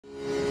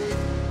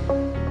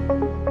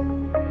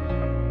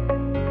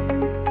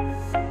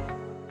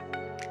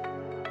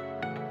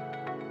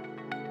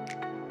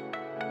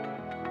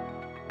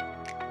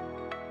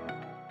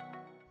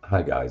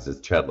Hi guys, it's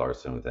Chad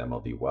Larson with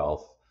MLD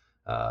Wealth.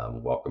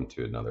 Welcome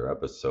to another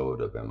episode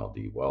of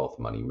MLD Wealth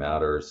Money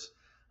Matters.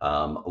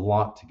 A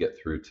lot to get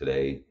through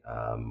today.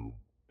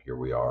 Here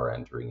we are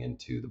entering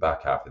into the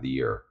back half of the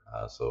year.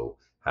 So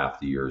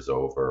half the year is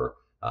over.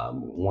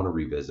 Want to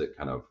revisit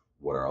kind of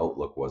what our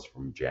outlook was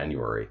from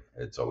January.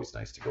 It's always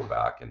nice to go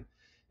back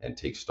and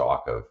take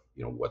stock of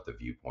what the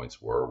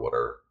viewpoints were, what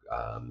our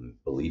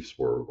beliefs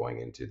were going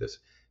into this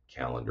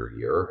calendar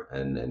year,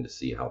 and to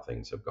see how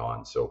things have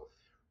gone. So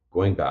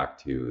going back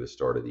to the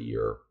start of the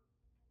year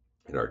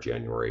in our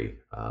January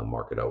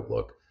market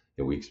outlook,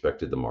 we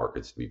expected the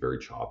markets to be very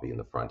choppy in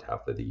the front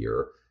half of the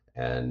year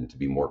and to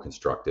be more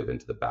constructive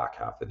into the back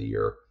half of the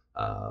year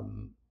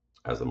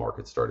as the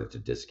market started to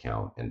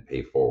discount and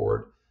pay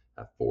forward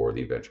for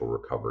the eventual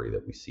recovery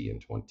that we see in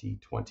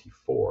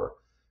 2024.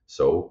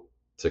 So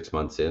 6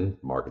 months in,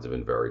 markets have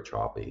been very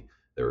choppy.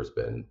 There has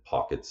been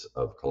pockets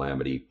of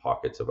calamity,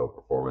 pockets of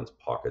outperformance,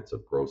 pockets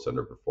of gross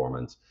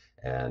underperformance,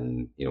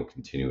 and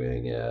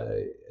continuing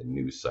a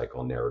news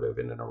cycle narrative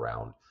in and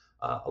around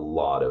a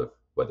lot of,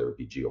 whether it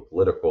be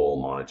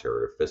geopolitical,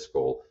 monetary, or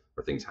fiscal,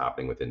 or things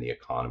happening within the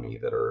economy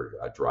that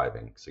are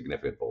driving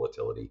significant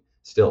volatility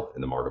still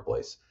in the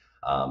marketplace.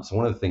 So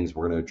one of the things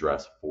we're going to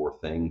address, four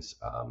things.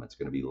 It's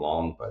going to be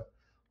long, but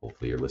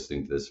hopefully you're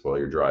listening to this while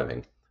you're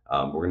driving.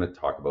 We're going to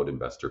talk about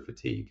investor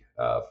fatigue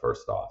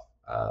first off.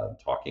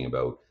 Talking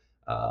about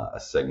a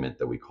segment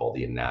that we call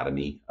the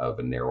anatomy of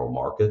a narrow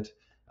market.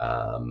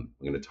 We're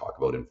going to talk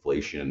about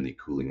inflation and the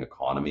cooling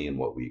economy and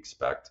what we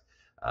expect,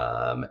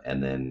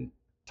 and then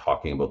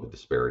talking about the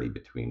disparity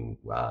between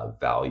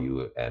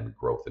value and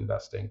growth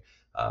investing.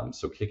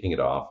 So kicking it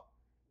off,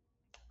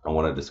 I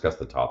want to discuss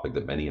the topic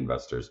that many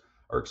investors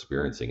are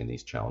experiencing in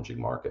these challenging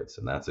markets,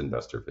 and that's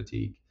investor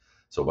fatigue.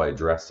 So by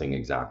addressing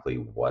exactly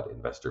what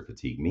investor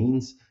fatigue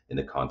means in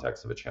the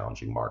context of a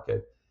challenging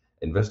market,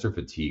 investor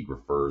fatigue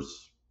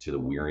refers to the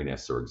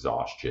weariness or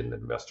exhaustion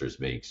that investors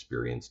may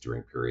experience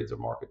during periods of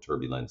market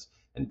turbulence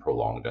and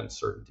prolonged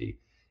uncertainty.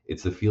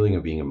 It's the feeling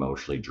of being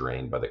emotionally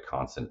drained by the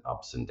constant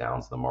ups and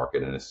downs of the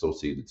market and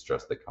associated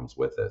stress that comes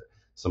with it.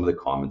 Some of the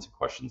comments and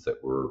questions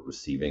that we're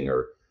receiving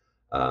are,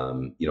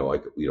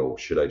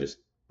 should I just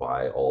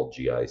buy all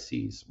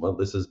GICs? Well,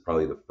 this is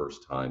probably the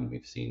first time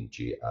we've seen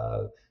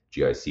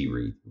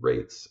GIC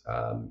rates,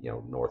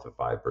 north of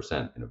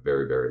 5% in a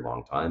very, very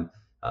long time.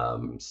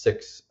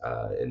 6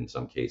 in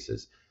some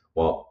cases.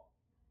 Well,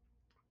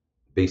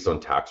 based on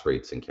tax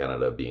rates in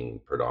Canada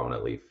being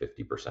predominantly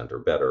 50% or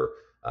better,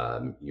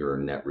 your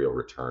net real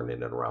return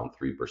in and around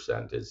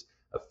 3% is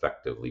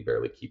effectively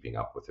barely keeping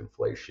up with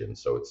inflation.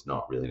 So it's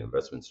not really an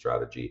investment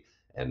strategy.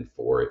 And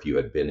if you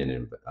had been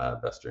an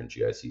investor in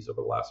GICs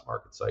over the last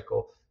market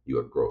cycle, you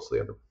have grossly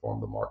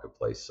underperformed the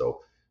marketplace.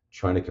 So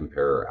trying to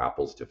compare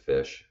apples to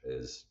fish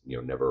is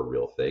never a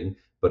real thing.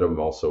 But I'm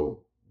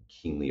also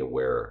keenly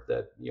aware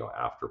that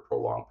after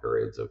prolonged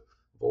periods of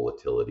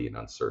volatility and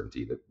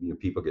uncertainty, that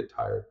people get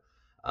tired.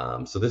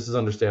 So this is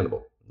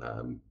understandable,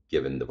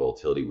 given the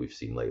volatility we've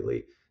seen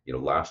lately.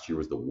 Last year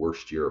was the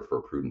worst year for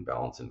a prudent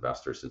balance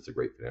investor since the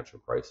great financial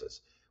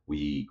crisis.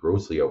 We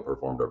grossly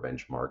outperformed our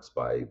benchmarks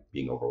by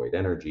being overweight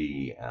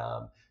energy,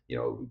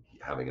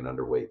 having an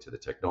underweight to the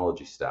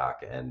technology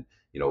stack, and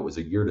it was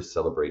a year to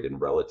celebrate in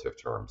relative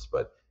terms.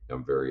 But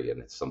and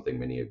it's something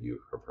many of you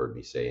have heard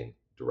me say in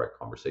direct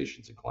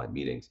conversations and client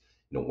meetings.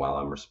 While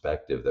I'm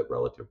respective that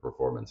relative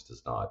performance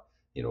does not,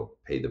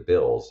 pay the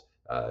bills,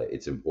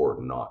 it's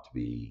important not to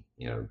be,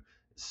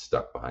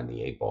 stuck behind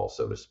the 8 ball,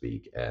 so to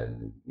speak,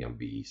 and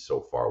be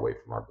so far away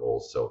from our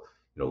goals. So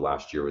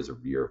last year was a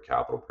year of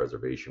capital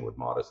preservation with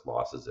modest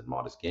losses and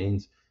modest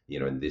gains.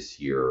 And this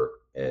year,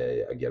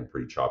 again,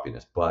 pretty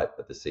choppiness. But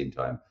at the same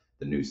time,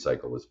 the news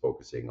cycle is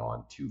focusing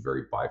on two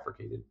very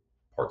bifurcated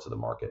parts of the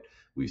market.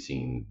 We've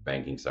seen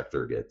banking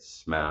sector get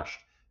smashed,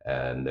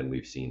 and then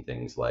we've seen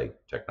things like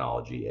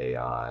technology,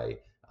 AI,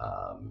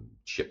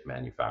 chip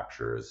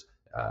manufacturers,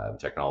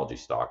 technology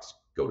stocks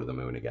go to the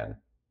moon again.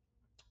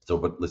 So,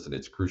 but listen,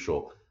 it's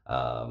crucial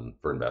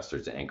for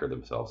investors to anchor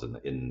themselves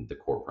in the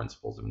core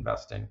principles of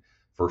investing.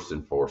 First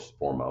and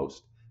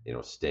foremost,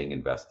 staying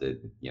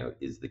invested,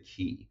 is the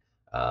key.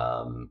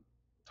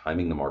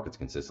 Timing the markets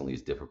consistently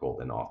is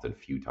difficult and often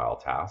futile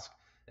task.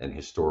 And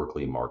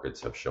historically,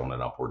 markets have shown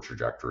an upward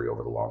trajectory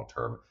over the long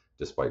term,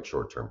 despite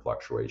short-term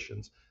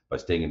fluctuations. By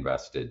staying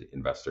invested,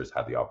 investors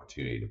have the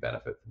opportunity to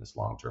benefit from this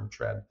long-term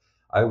trend.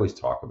 I always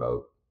talk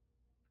about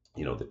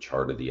the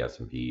chart of the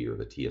S&P or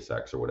the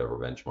TSX or whatever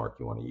benchmark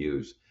you want to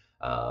use.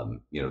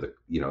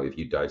 If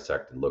you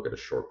dissect and look at a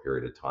short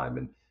period of time,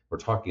 and we're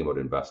talking about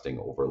investing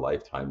over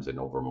lifetimes and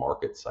over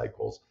market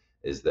cycles,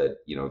 is that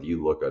if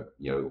you look at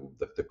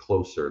the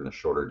closer and the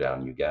shorter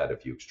down you get,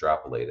 if you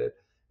extrapolate it,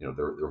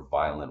 they're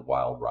violent,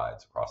 wild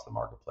rides across the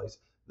marketplace.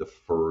 The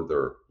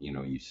further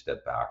you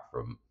step back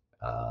from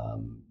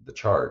the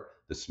chart,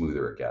 the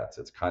smoother it gets.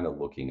 It's kind of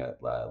looking at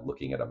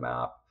a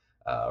map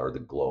or the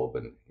globe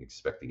and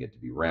expecting it to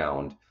be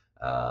round.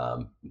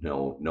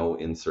 No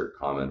insert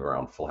comment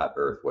around flat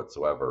Earth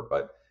whatsoever.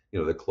 But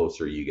the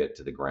closer you get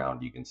to the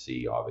ground, you can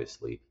see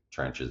obviously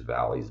trenches,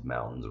 valleys,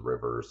 mountains,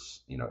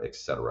 rivers,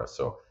 etc.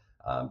 So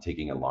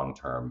taking a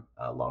long-term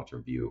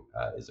view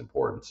is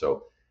important.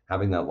 So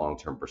having that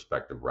long-term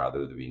perspective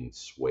rather than being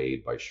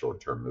swayed by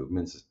short-term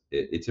movements,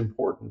 it's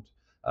important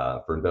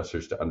for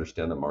investors to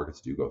understand that markets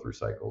do go through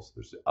cycles.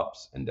 There's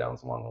ups and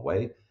downs along the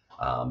way,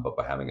 but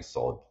by having a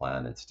solid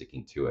plan and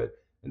sticking to it,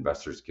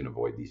 investors can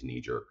avoid these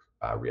knee-jerk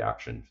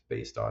reactions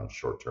based on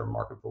short-term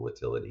market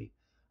volatility.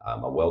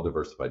 A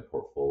well-diversified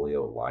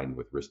portfolio aligned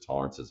with risk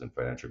tolerances and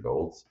financial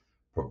goals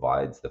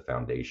provides the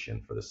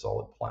foundation for the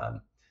solid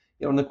plan.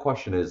 And the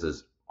question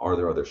is are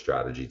there other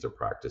strategies or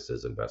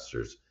practices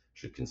investors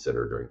should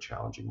consider during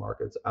challenging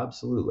markets?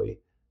 Absolutely.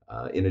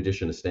 In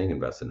addition to staying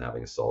invested and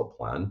having a solid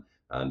plan,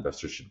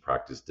 investors should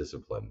practice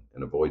discipline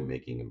and avoid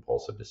making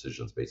impulsive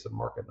decisions based on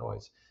market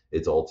noise.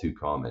 It's all too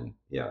common.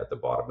 Yeah, at the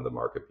bottom of the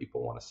market,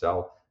 people want to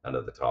sell, and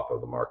at the top of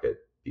the market,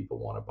 people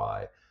want to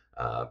buy.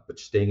 But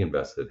staying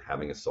invested,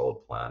 having a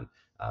solid plan,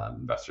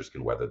 investors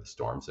can weather the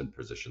storms and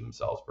position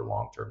themselves for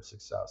long-term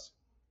success.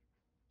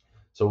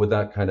 So with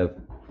that kind of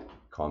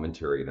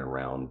commentary and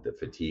around the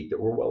fatigue that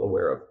we're well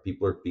aware of,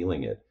 people are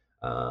feeling it.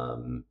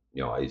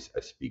 I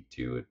speak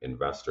to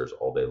investors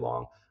all day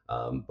long,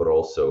 but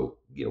also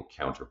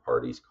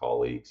counterparties,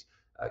 colleagues,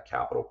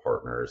 capital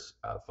partners,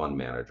 fund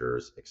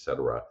managers,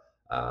 etc.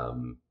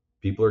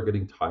 People are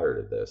getting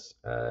tired of this,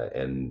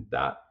 and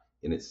that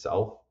in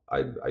itself,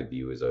 I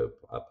view as a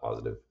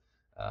positive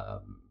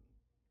um,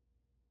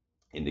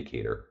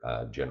 indicator.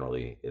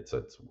 Generally, it's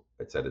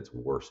at its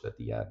worst at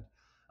the end.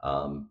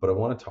 But I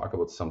want to talk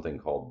about something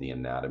called the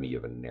anatomy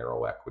of a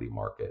narrow equity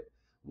market.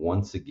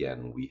 Once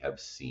again, we have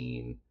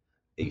seen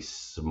a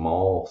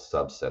small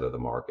subset of the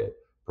market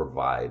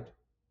provide,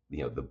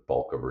 the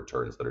bulk of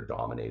returns that are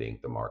dominating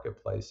the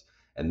marketplace.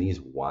 And these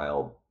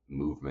wild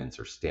movements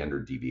or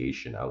standard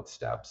deviation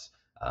outsteps,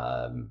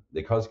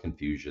 they cause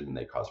confusion,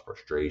 they cause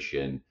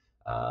frustration.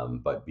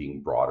 But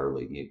being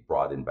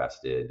broad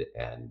invested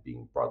and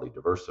being broadly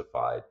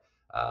diversified,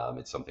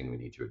 it's something we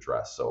need to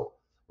address. So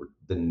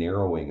the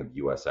narrowing of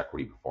U.S.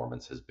 equity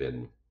performance has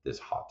been this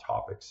hot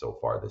topic so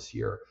far this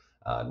year.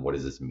 And what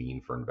does this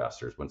mean for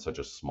investors when such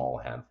a small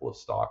handful of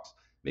stocks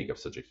make up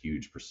such a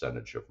huge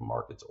percentage of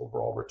markets'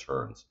 overall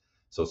returns?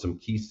 So some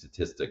key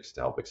statistics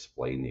to help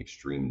explain the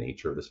extreme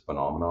nature of this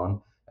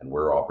phenomenon and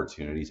where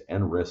opportunities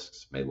and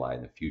risks may lie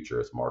in the future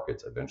as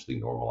markets eventually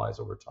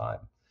normalize over time.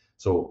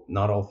 So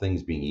not all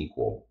things being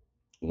equal,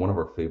 one of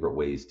our favorite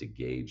ways to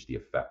gauge the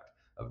effect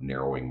of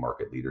narrowing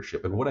market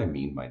leadership, and what I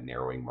mean by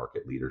narrowing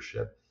market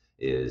leadership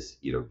is,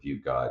 if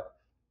you've got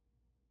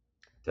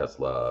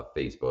Tesla,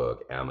 Facebook,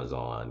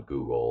 Amazon,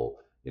 Google,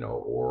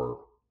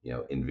 or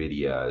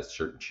Nvidia,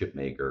 certain chip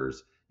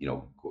makers,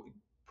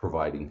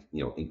 providing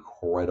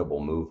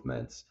incredible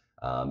movements,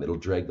 it'll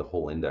drag the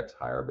whole index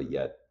higher, but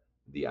yet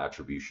the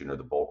attribution or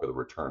the bulk of the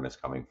return is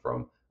coming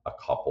from a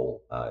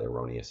couple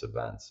erroneous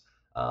events.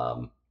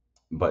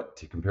 But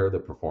to compare the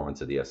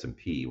performance of the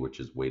S&P, which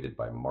is weighted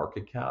by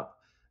market cap,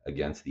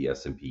 against the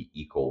S&P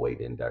equal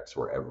weight index,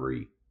 where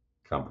every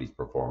company's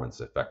performance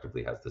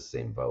effectively has the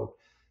same vote.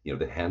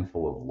 The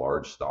handful of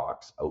large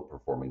stocks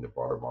outperforming the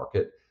broader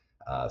market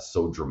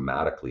so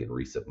dramatically in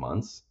recent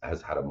months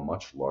has had a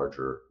much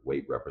larger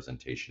weight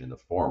representation in the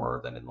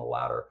former than in the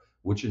latter,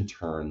 which in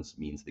turns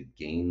means the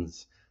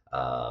gains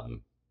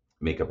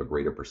make up a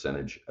greater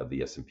percentage of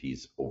the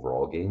S&P's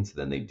overall gains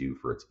than they do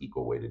for its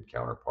equal weighted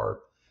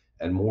counterpart.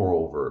 And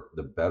moreover,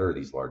 the better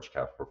these large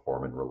caps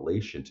perform in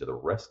relation to the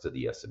rest of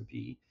the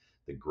S&P,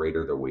 the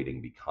greater their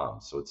weighting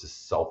becomes. So it's a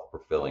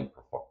self-fulfilling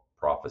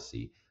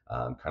prophecy,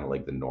 kind of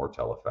like the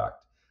Nortel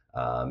effect.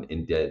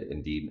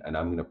 Indeed, and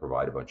I'm going to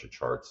provide a bunch of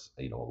charts,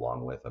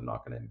 along with, I'm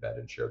not going to embed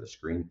and share the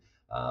screen,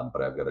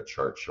 but I've got a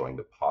chart showing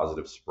the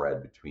positive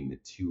spread between the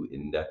two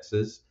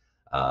indexes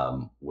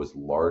was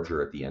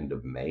larger at the end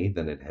of May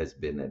than it has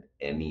been at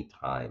any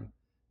time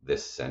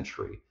this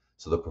century.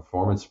 So the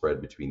performance spread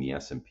between the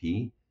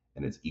S&P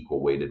and its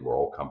equal weighted, where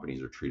all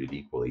companies are treated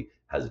equally,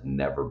 has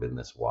never been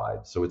this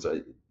wide. So it's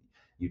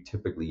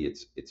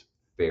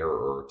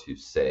fairer to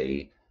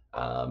say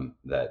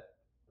that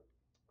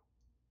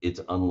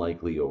it's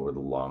unlikely over the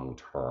long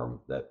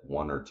term that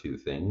one or two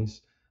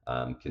things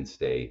can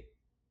stay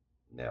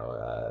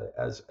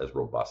as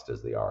robust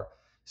as they are.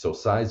 So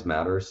size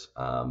matters,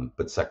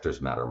 but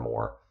sectors matter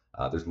more.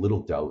 There's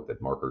little doubt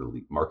that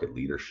market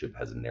leadership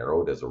has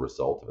narrowed as a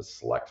result of a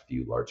select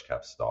few large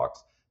cap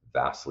stocks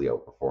vastly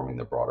outperforming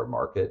the broader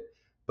market.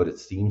 But it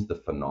seems the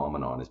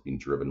phenomenon is being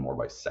driven more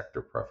by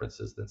sector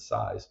preferences than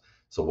size.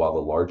 So while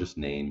the largest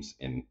names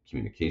in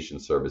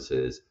communication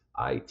services,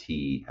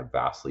 IT have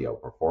vastly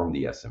outperformed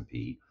the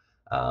S&P,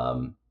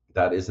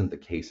 that isn't the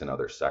case in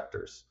other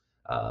sectors.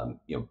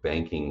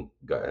 Banking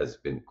has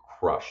been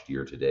crushed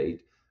year to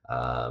date.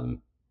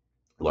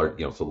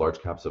 Large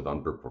caps have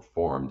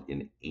underperformed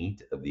in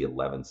 8 of the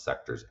 11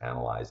 sectors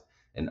analyzed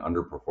and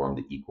underperformed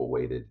the equal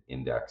weighted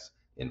index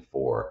in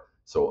 4.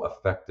 So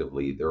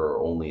effectively, there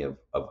are only of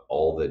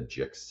all the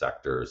GIC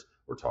sectors,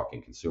 we're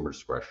talking consumer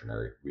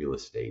discretionary, real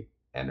estate,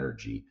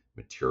 energy,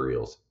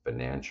 materials,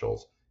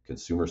 financials,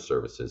 consumer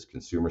services,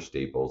 consumer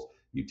staples,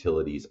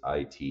 utilities,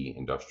 IT,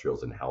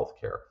 industrials, and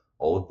healthcare.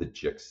 All of the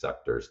GIC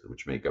sectors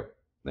which make up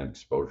an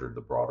exposure to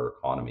the broader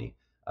economy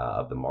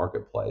of the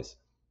marketplace,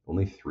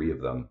 only three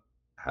of them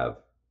have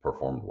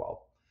performed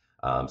well.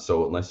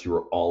 So unless you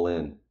were all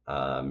in,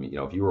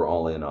 if you were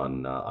all in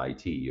on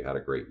IT, you had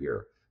a great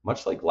year.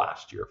 Much like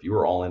last year, if you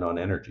were all in on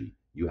energy,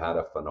 you had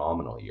a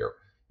phenomenal year.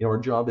 Our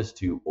job is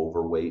to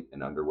overweight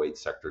and underweight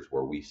sectors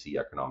where we see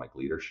economic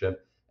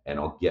leadership. And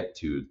I'll get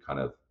to kind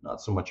of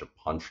not so much a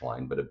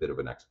punchline, but a bit of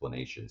an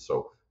explanation.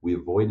 So we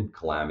avoided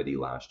calamity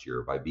last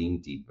year by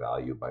being deep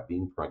value, by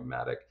being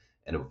pragmatic,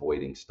 and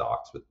avoiding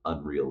stocks with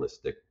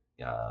unrealistic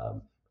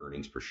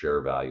earnings per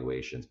share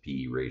valuations,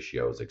 PE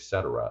ratios,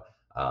 etc.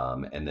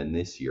 And then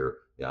this year,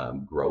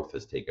 growth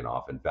has taken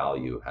off and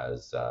value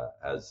has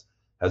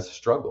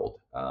struggled,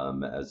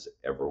 as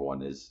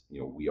everyone is.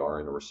 We are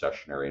in a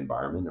recessionary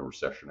environment, a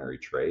recessionary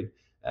trade,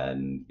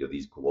 and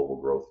these global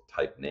growth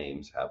type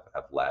names have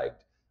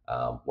lagged,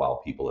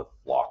 while people have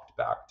flocked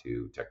back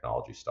to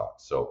technology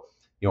stocks. So,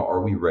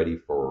 are we ready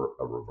for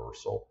a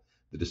reversal?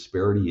 The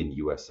disparity in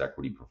U.S.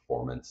 equity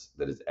performance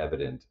that is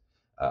evident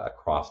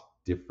across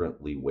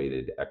differently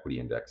weighted equity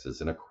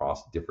indexes and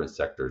across different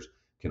sectors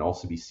can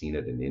also be seen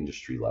at an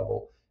industry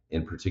level.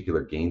 In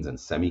particular, gains in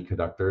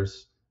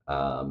semiconductors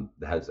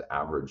has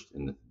averaged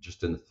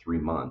just in the 3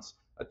 months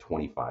a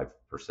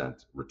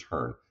 25%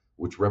 return,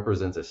 which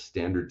represents a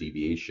standard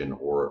deviation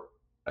or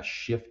a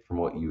shift from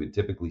what you would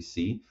typically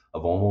see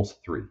of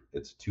almost three.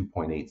 It's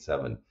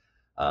 2.87.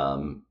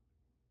 Um,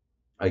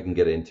 I can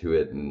get into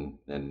it and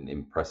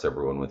impress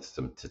everyone with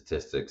some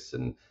statistics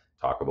and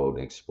talk about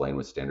and explain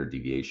what standard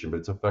deviation, but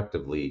it's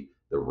effectively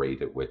the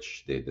rate at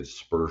which the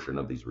dispersion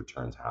of these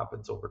returns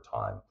happens over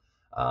time.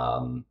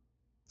 Um,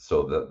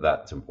 so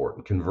that's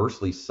important.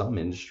 Conversely, some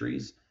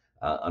industries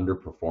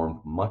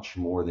underperformed much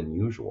more than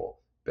usual.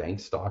 Bank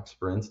stocks,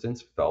 for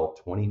instance, fell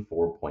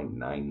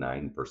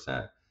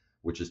 24.99%,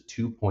 which is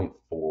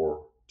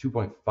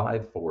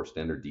 2.54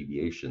 standard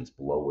deviations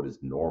below what is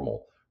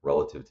normal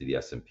relative to the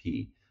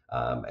S&P.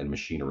 And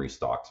machinery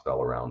stocks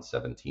fell around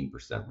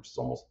 17%, which is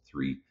almost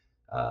three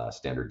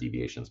standard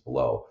deviations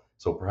below.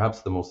 So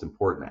perhaps the most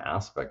important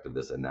aspect of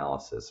this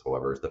analysis,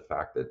 however, is the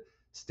fact that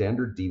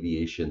standard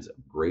deviations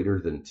greater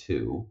than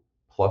two,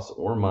 plus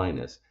or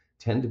minus,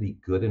 tend to be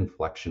good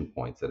inflection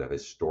points that have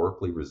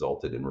historically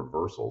resulted in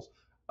reversals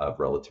of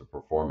relative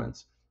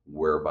performance,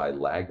 whereby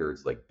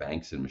laggards like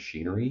banks and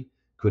machinery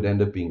could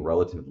end up being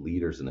relative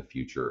leaders in the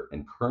future,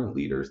 and current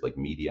leaders like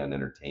media and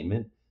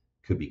entertainment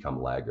could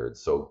become laggards.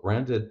 So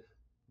granted,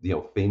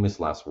 famous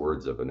last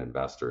words of an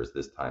investor is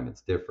this time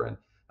it's different.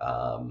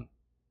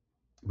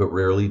 But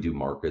rarely do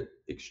market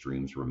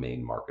extremes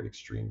remain market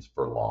extremes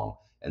for long,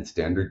 and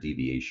standard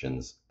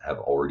deviations have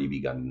already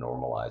begun to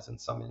normalize in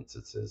some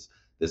instances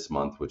this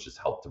month, which has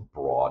helped to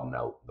broaden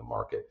out the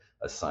market,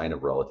 a sign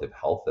of relative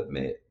health that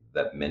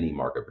many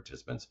market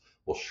participants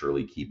will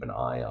surely keep an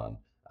eye on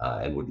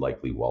and would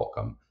likely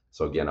welcome.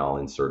 So again, I'll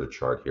insert a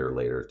chart here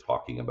later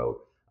talking about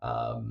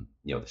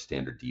the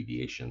standard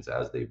deviations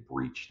as they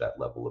breach that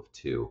level of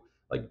two,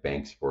 like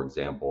banks, for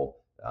example,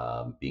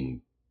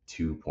 being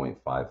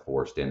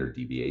 2.54 standard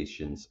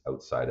deviations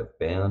outside of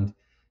band.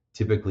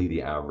 Typically,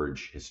 the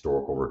average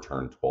historical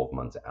return 12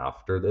 months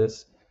after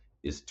this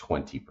is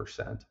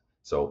 20%.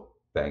 So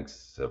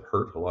banks have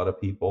hurt a lot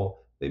of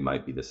people. They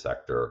might be the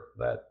sector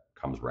that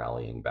comes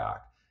rallying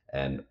back.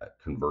 And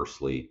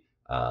conversely,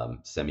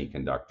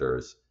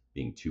 semiconductors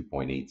being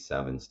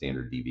 2.87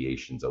 standard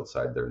deviations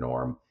outside their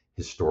norm,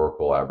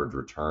 historical average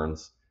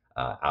returns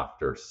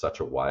after such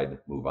a wide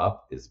move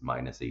up is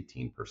minus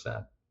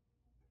 18%.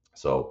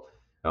 So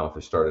now, if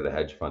I started a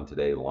hedge fund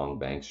today, long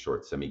banks,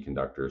 short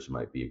semiconductors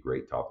might be a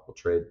great topical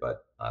trade,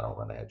 but I don't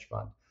run a hedge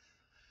fund.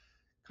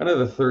 Kind of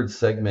the third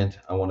segment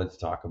I wanted to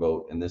talk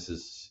about, and this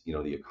is,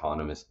 the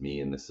economist me,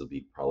 and this will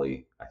be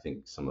probably, I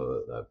think, some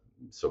of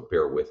so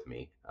bear with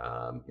me.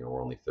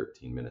 We're only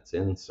 13 minutes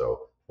in,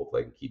 so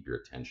hopefully I can keep your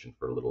attention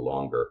for a little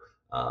longer.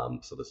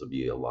 So this will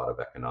be a lot of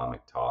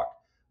economic talk.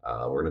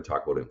 We're going to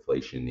talk about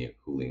inflation, the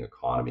cooling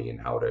economy, and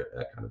how to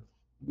kind of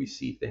we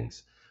see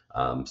things.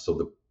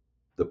 So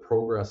the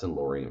progress in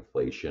lowering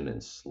inflation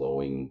and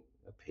slowing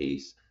the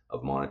pace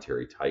of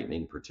monetary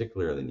tightening,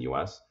 particularly in the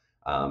US,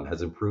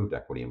 has improved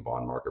equity and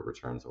bond market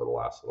returns over the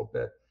last little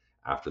bit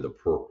after the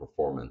poor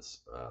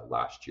performance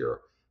last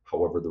year.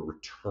 However, the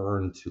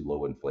return to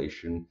low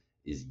inflation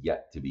is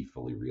yet to be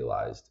fully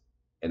realized,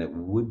 and it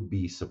would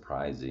be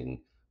surprising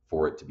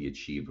for it to be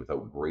achieved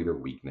without greater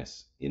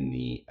weakness in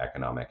the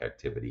economic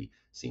activity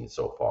seen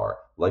so far.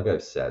 Like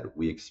I've said,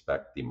 we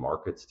expect the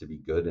markets to be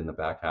good in the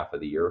back half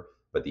of the year,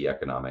 but the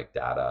economic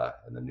data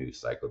and the news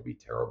cycle would be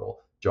terrible.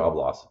 Job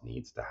loss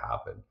needs to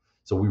happen.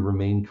 So we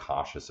remain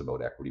cautious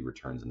about equity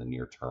returns in the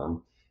near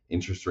term.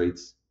 Interest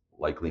rates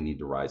likely need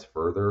to rise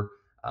further,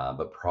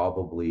 but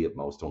probably at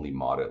most only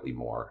moderately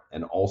more,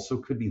 and also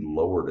could be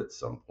lowered at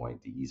some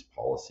point to ease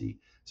policy.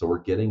 So we're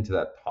getting to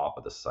that top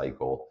of the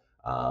cycle.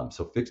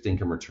 So fixed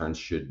income returns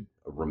should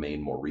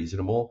remain more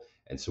reasonable.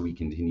 And so we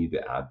continue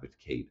to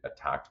advocate a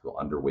tactical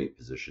underweight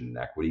position in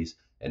equities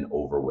and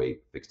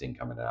overweight fixed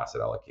income and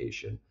asset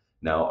allocation.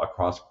 Now,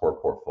 across core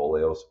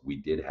portfolios, we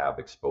did have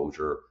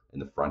exposure in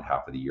the front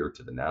half of the year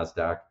to the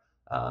NASDAQ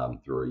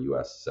through our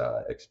US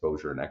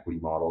exposure and equity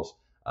models.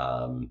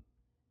 Um,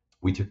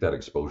 we took that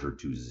exposure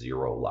to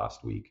zero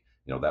last week.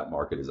 That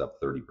market is up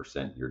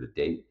 30% year to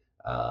date.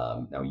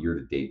 Now, year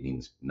to date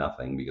means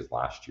nothing because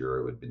last year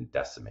it would have been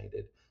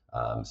decimated.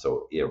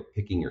 So,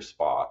 picking your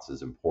spots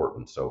is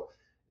important. So,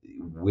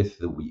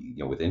 with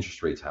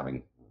interest rates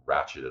having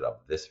ratcheted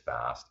up this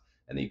fast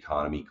and the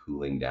economy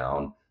cooling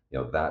down,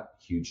 that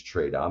huge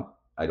trade up,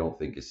 I don't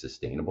think is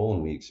sustainable,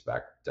 and we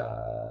expect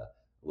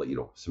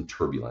some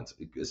turbulence,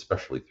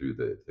 especially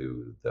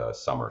through the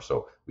summer.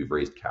 So we've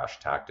raised cash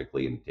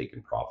tactically and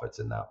taken profits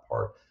in that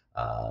part.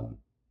 Um,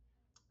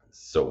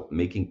 so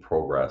making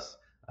progress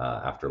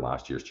after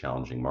last year's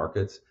challenging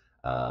markets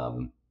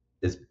um,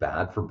 is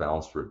bad for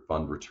balanced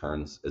fund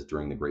returns as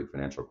during the great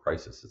financial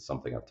crisis. It's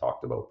something I've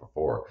talked about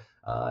before,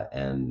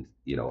 and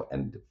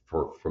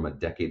from a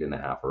decade and a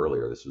half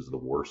earlier, this was the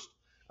worst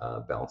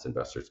balance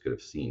investors could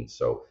have seen.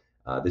 So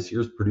this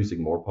year's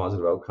producing more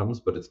positive outcomes,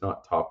 but it's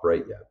not top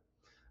right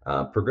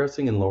yet.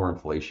 Progressing in lower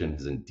inflation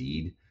has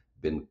indeed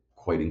been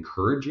quite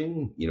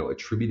encouraging,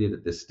 attributed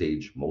at this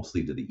stage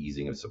mostly to the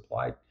easing of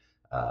supply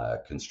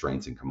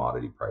constraints and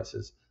commodity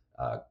prices.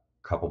 A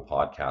couple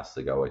podcasts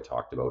ago, I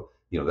talked about,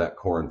 that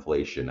core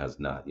inflation has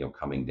not,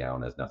 coming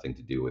down has nothing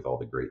to do with all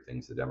the great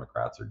things the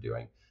Democrats are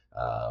doing.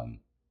 Um,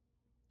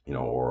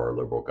 or our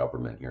liberal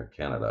government here in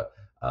Canada.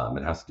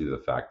 It has to do with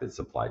the fact that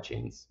supply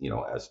chains,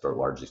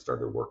 largely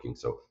started working.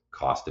 So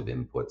cost of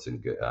inputs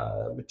and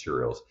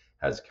materials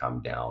has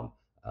come down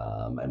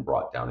and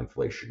brought down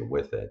inflation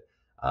with it.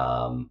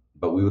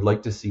 But we would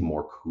like to see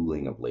more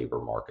cooling of labor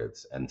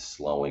markets and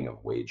slowing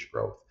of wage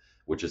growth,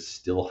 which is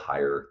still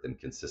higher than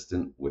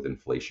consistent with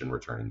inflation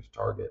returning to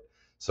target.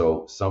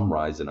 So some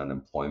rise in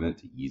unemployment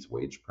to ease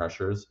wage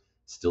pressures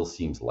still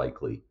seems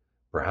likely,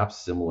 perhaps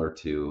similar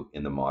to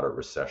in the moderate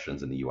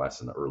recessions in the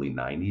US in the early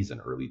 90s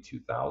and early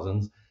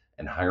 2000s.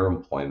 And higher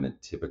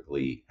employment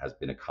typically has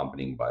been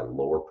accompanied by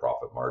lower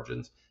profit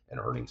margins and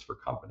earnings for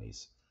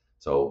companies.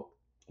 So,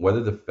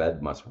 whether the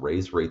Fed must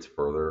raise rates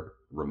further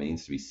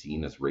remains to be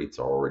seen, as rates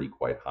are already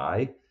quite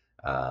high.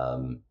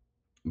 Um,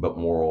 but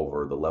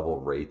moreover, the level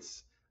of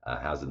rates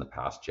has in the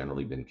past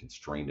generally been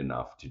constrained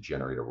enough to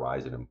generate a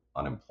rise in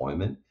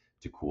unemployment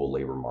to cool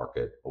labor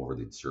market over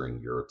the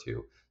ensuing year or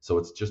two. So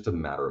it's just a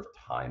matter of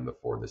time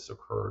before this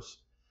occurs.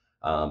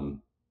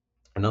 Um,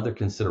 Another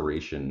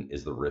consideration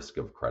is the risk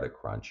of credit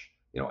crunch.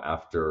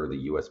 After the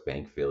US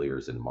bank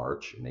failures in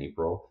March and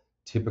April,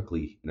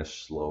 typically in a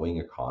slowing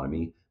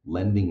economy,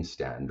 lending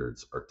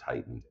standards are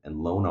tightened, and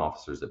loan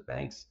officers at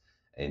banks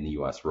in the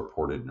US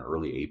reported in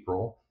early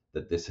April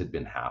that this had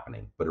been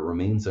happening, but it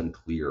remains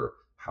unclear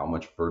how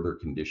much further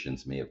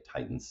conditions may have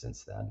tightened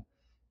since then.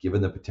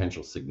 Given the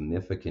potential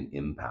significant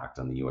impact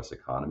on the US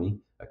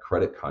economy, a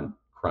credit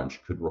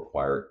crunch could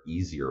require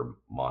easier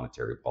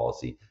monetary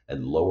policy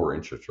and lower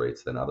interest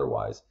rates than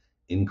otherwise,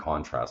 in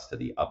contrast to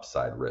the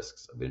upside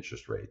risks of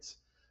interest rates.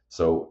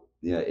 So,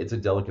 yeah, it's a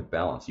delicate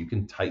balance. You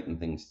can tighten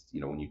things,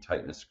 when you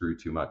tighten a screw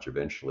too much,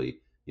 eventually,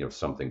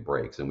 something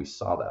breaks. And we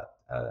saw that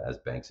as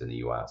banks in the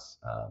US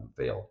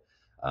failed.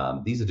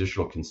 These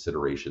additional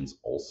considerations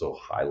also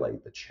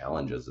highlight the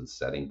challenges in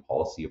setting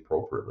policy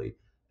appropriately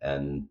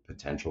and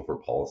potential for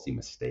policy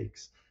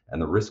mistakes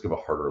and the risk of a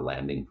harder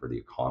landing for the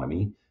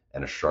economy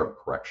and a sharp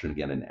correction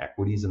again in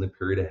equities in the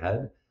period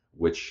ahead,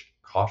 which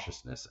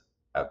cautiousness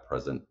at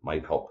present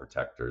might help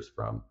protect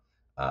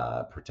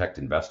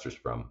investors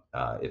from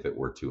if it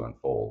were to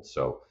unfold.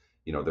 So,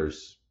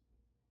 there's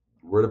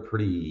we're at a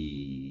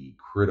pretty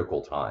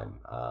critical time.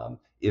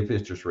 If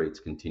interest rates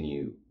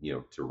continue,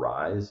 to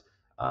rise,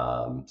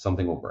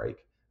 something will break.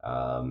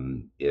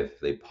 If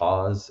they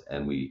pause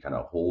and we kind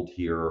of hold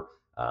here,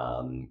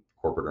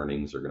 corporate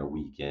earnings are going to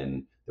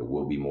weaken. There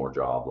will be more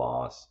job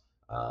loss.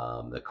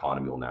 The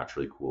economy will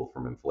naturally cool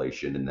from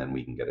inflation, and then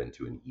we can get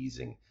into an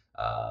easing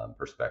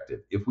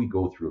perspective. If we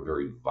go through a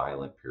very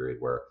violent period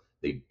where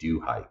they do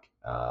hike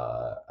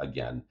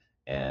again,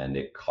 and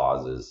it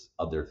causes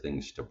other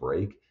things to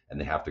break, and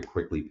they have to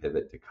quickly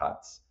pivot to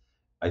cuts,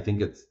 I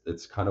think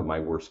it's kind of my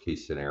worst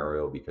case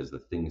scenario, because the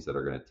things that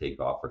are going to take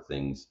off are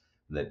things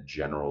that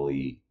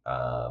generally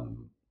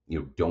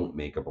don't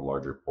make up a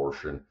larger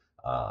portion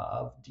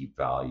of deep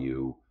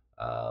value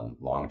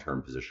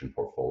long-term position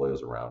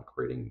portfolios around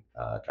creating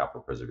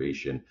capital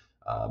preservation,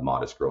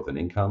 modest growth in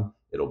income.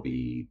 It'll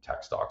be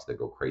tech stocks that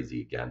go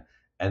crazy again.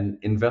 And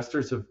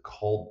investors have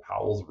called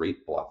Powell's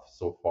rate bluff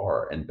so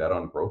far and bet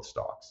on growth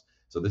stocks.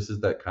 So this is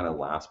that kind of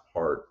last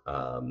part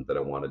that I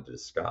wanted to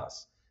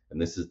discuss.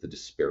 And this is the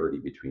disparity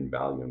between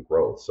value and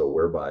growth. So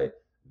whereby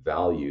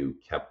value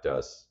kept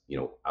us,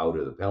 out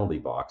of the penalty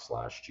box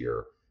last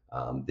year,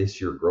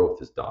 this year growth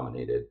has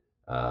dominated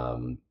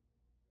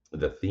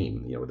the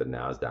theme, the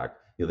NASDAQ,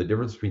 the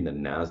difference between the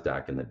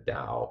NASDAQ and the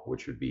Dow,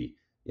 which would be,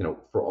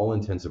 for all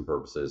intents and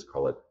purposes,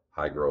 call it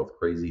high growth,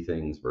 crazy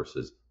things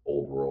versus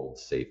old world,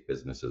 safe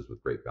businesses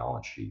with great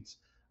balance sheets.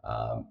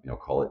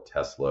 Call it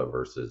Tesla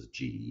versus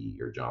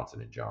GE or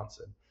Johnson and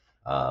Johnson.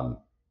 Um,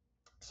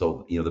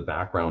 so, the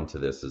background to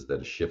this is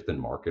that a shift in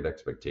market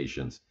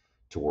expectations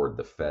toward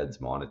the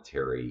Fed's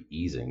monetary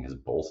easing has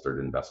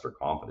bolstered investor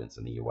confidence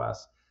in the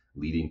US,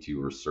 leading to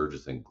a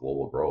resurgence in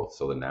global growth.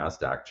 So the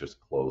Nasdaq just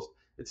closed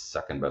its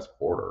second best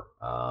quarter,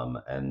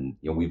 and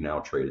we've now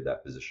traded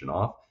that position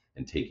off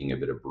and taking a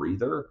bit of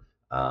breather.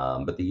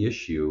 But the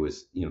issue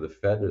is, the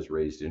Fed has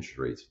raised interest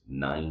rates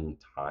 9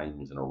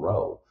 times in a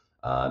row,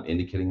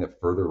 indicating that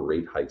further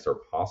rate hikes are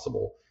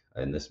possible.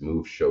 And this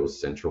move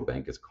shows central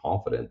bank is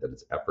confident that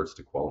its efforts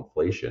to quell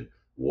inflation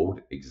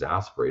won't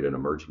exacerbate an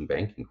emerging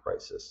banking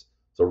crisis.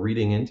 So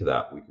reading into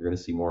that, we're going to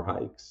see more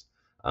hikes.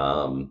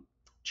 Um,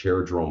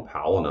 Chair Jerome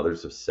Powell and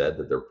others have said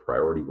that their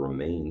priority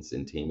remains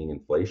in taming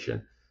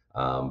inflation,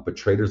 but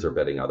traders are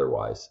betting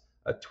otherwise.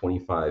 A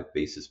 25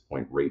 basis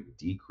point rate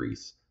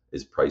decrease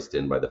is priced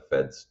in by the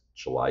Fed's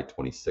July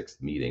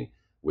 26th meeting,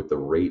 with the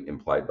rate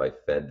implied by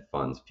Fed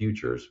funds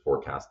futures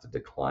forecast to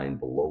decline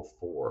below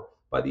 4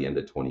 by the end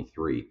of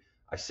 23.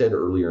 I said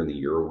earlier in the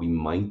year we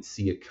might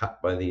see a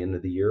cut by the end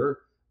of the year,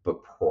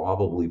 but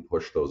probably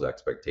push those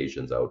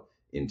expectations out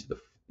into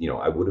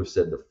I would have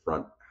said the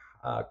front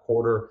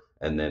quarter,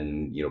 and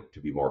then, to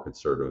be more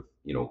conservative,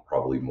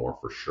 probably more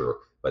for sure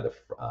by the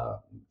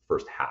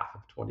first half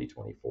of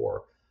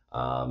 2024.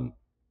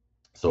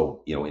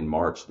 So, in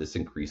March, this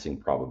increasing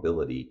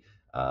probability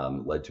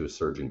led to a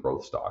surge in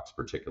growth stocks,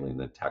 particularly in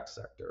the tech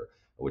sector,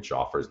 which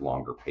offers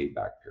longer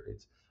payback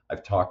periods.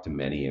 I've talked to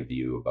many of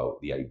you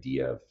about the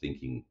idea of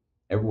thinking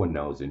everyone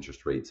knows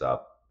interest rates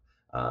up,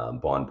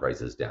 bond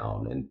prices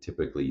down, and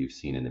typically you've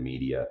seen in the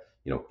media,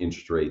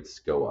 interest rates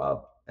go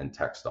up and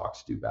tech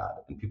stocks do bad.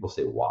 And people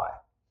say, why?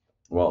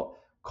 Well,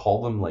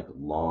 call them like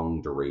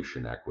long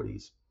duration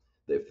equities.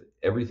 If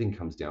everything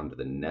comes down to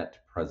the net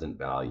present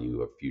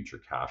value of future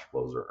cash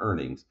flows or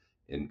earnings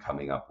in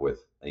coming up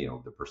with,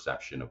 the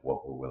perception of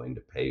what we're willing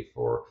to pay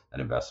for an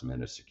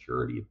investment, a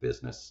security, a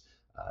business,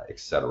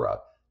 etc.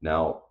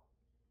 Now,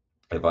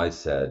 if I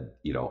said,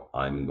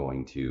 I'm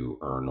going to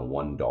earn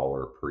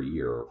 $1 per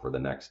year for the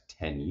next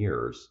 10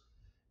 years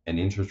and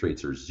interest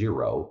rates are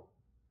zero,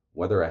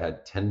 whether I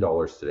had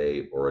 $10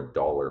 today or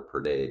 $1 per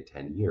day,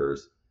 10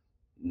 years,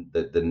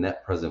 the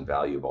net present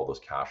value of all those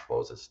cash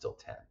flows is still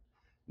 10.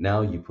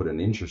 Now you put an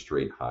interest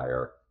rate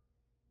higher,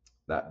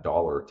 that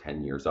dollar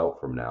 10 years out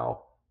from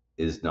now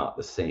is not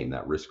the same.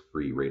 That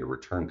risk-free rate of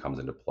return comes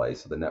into play.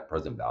 So the net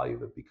present value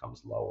of it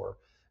becomes lower.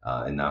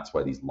 And that's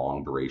why these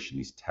long duration,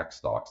 these tech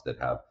stocks that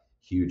have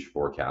huge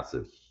forecasts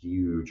of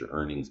huge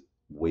earnings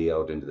way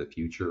out into the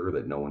future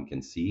that no one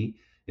can see.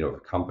 If a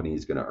company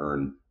is going to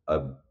earn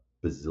 $1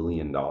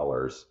 billion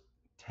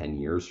 10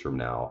 years from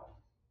now,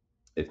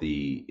 if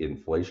the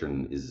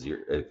inflation is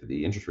zero, if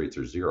the interest rates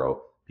are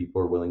zero,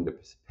 people are willing to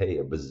pay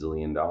 $1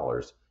 billion,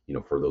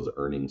 for those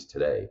earnings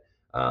today.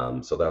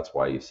 So that's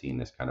why you've seen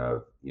this kind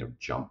of,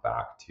 jump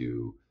back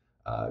to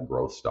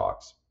growth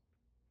stocks.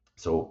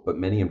 So, but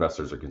many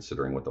investors are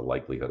considering what the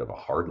likelihood of a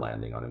hard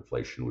landing on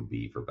inflation would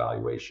be for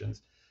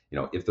valuations.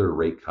 If there are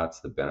rate cuts,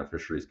 the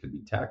beneficiaries could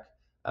be tech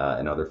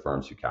and other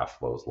firms whose cash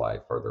flows lie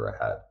further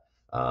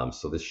ahead.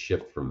 So this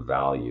shift from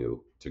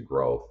value to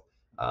growth,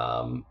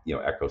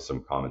 echoes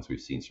some comments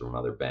we've seen from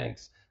other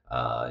banks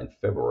in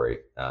February,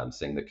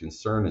 saying the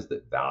concern is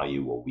that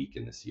value will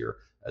weaken this year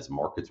as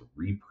markets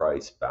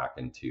reprice back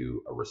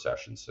into a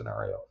recession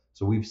scenario.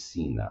 So we've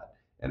seen that.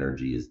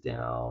 Energy is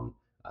down,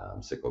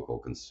 cyclical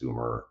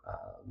consumer,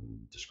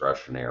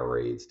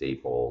 discretionary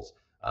staples,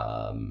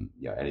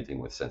 anything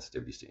with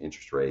sensitivities to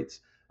interest rates,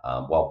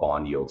 while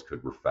bond yields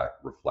could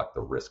reflect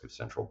the risk of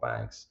central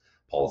banks,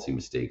 policy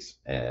mistakes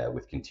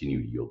with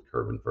continued yield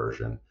curve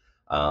inversion.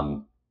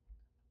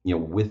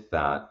 With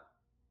that,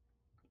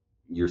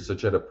 you're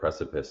such at a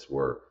precipice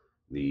where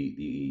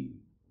the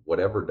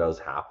whatever does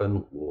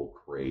happen will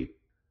create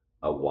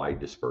a wide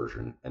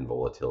dispersion and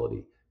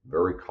volatility.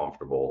 Very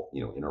comfortable,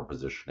 in our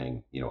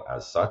positioning,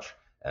 as such.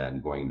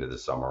 And going into the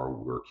summer,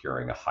 we're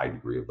carrying a high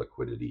degree of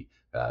liquidity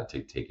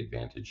to take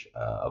advantage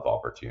of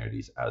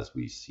opportunities as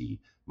we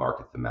see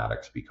market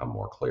thematics become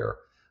more clear.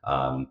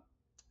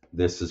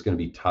 This is going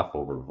to be tough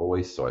over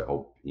voice, so I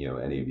hope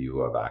any of you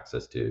who have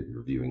access to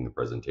reviewing the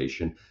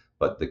presentation.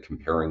 But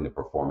comparing the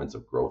performance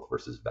of growth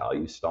versus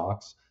value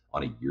stocks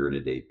on a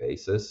year-to-date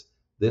basis,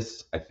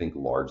 this I think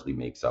largely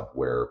makes up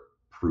where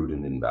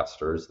prudent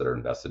investors that are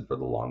invested for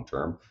the long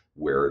term,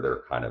 where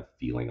they're kind of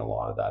feeling a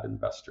lot of that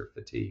investor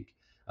fatigue.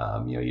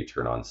 You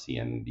turn on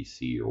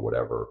CNBC or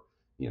whatever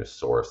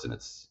source, and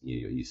it's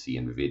you see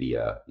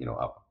Nvidia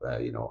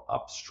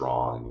up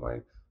strong,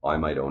 going, oh, I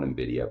might own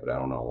Nvidia, but I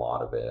don't own a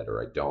lot of it,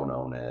 or I don't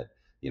own it.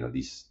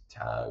 These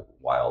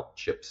wild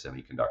chip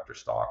semiconductor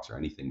stocks or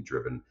anything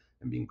driven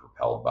and being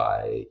propelled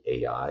by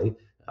AI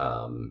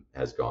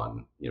has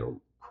gone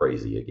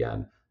crazy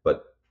again.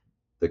 But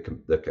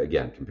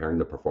again, comparing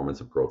the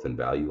performance of growth and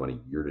value on a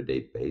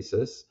year-to-date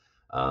basis,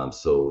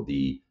 so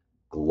the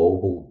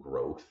global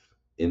growth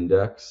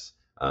index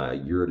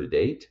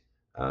year-to-date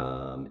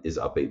is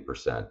up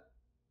 8%.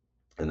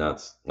 And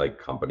that's like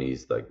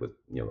companies like with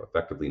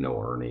effectively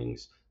no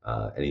earnings,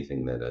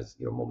 anything that has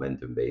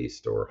momentum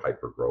based or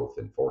hyper growth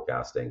and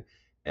forecasting.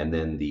 And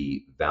then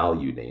the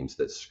value names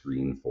that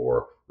screen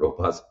for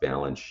robust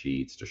balance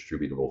sheets,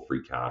 distributable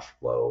free cash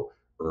flow,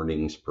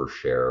 earnings per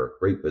share,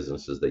 great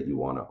businesses that you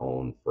want to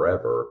own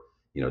forever.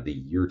 The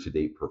year to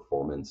date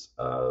performance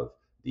of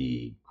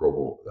the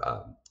global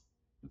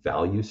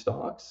value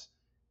stocks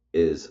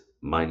is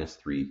minus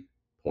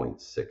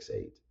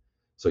 3.68.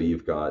 So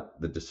you've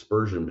got the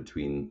dispersion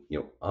between,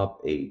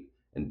 up 8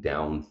 and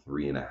down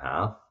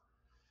 3.5.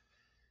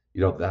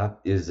 That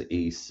is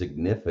a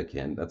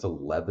significant, that's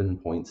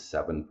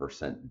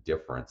 11.7%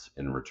 difference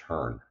in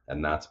return.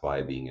 And that's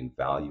by being in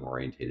value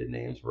orientated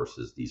names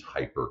versus these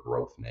hyper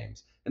growth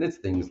names. And it's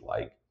things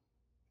like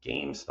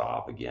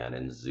GameStop again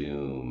and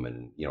Zoom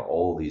and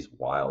all these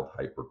wild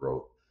hyper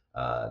growth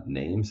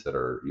names that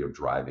are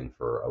driving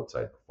for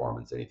outside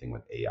performance, anything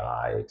with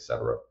AI,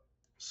 etc.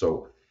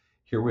 So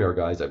here we are,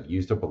 guys. I've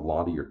used up a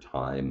lot of your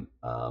time.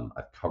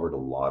 I've covered a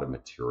lot of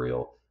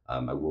material.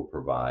 I will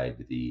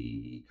provide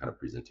the kind of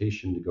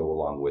presentation to go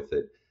along with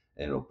it.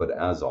 But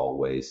as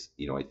always,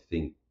 I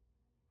think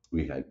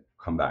we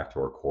come back to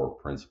our core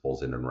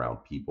principles in and around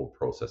people,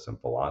 process, and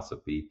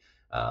philosophy.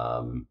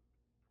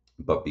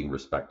 But being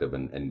respectful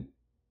and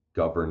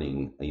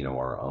governing,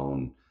 our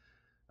own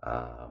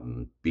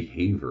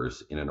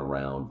behaviors in and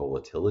around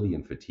volatility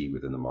and fatigue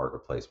within the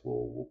marketplace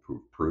will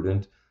prove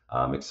prudent.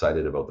 I'm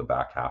excited about the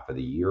back half of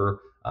the year,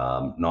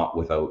 not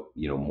without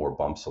more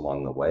bumps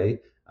along the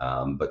way,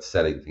 but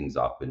setting things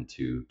up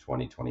into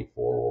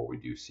 2024 where we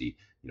do see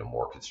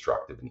more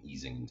constructive and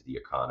easing into the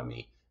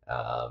economy,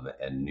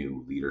 and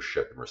new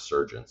leadership and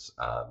resurgence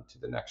to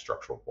the next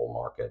structural bull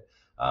market.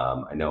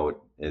 I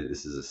know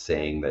this is a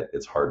saying that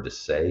it's hard to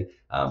say,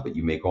 but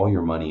you make all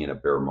your money in a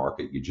bear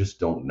market. You just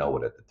don't know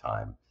it at the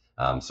time.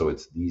 So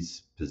it's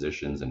these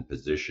positions and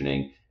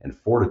positioning and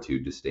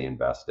fortitude to stay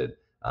invested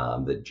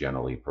that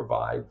generally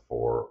provide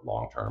for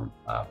long-term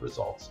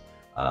results.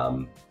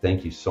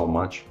 Thank you so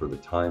much for the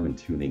time and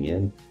tuning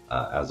in.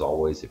 As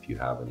always, if you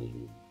have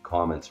any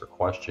comments or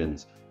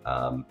questions,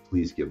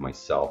 please give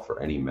myself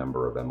or any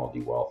member of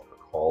MLD Wealth a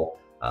call.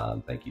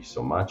 Thank you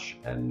so much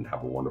and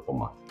have a wonderful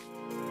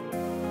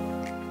month.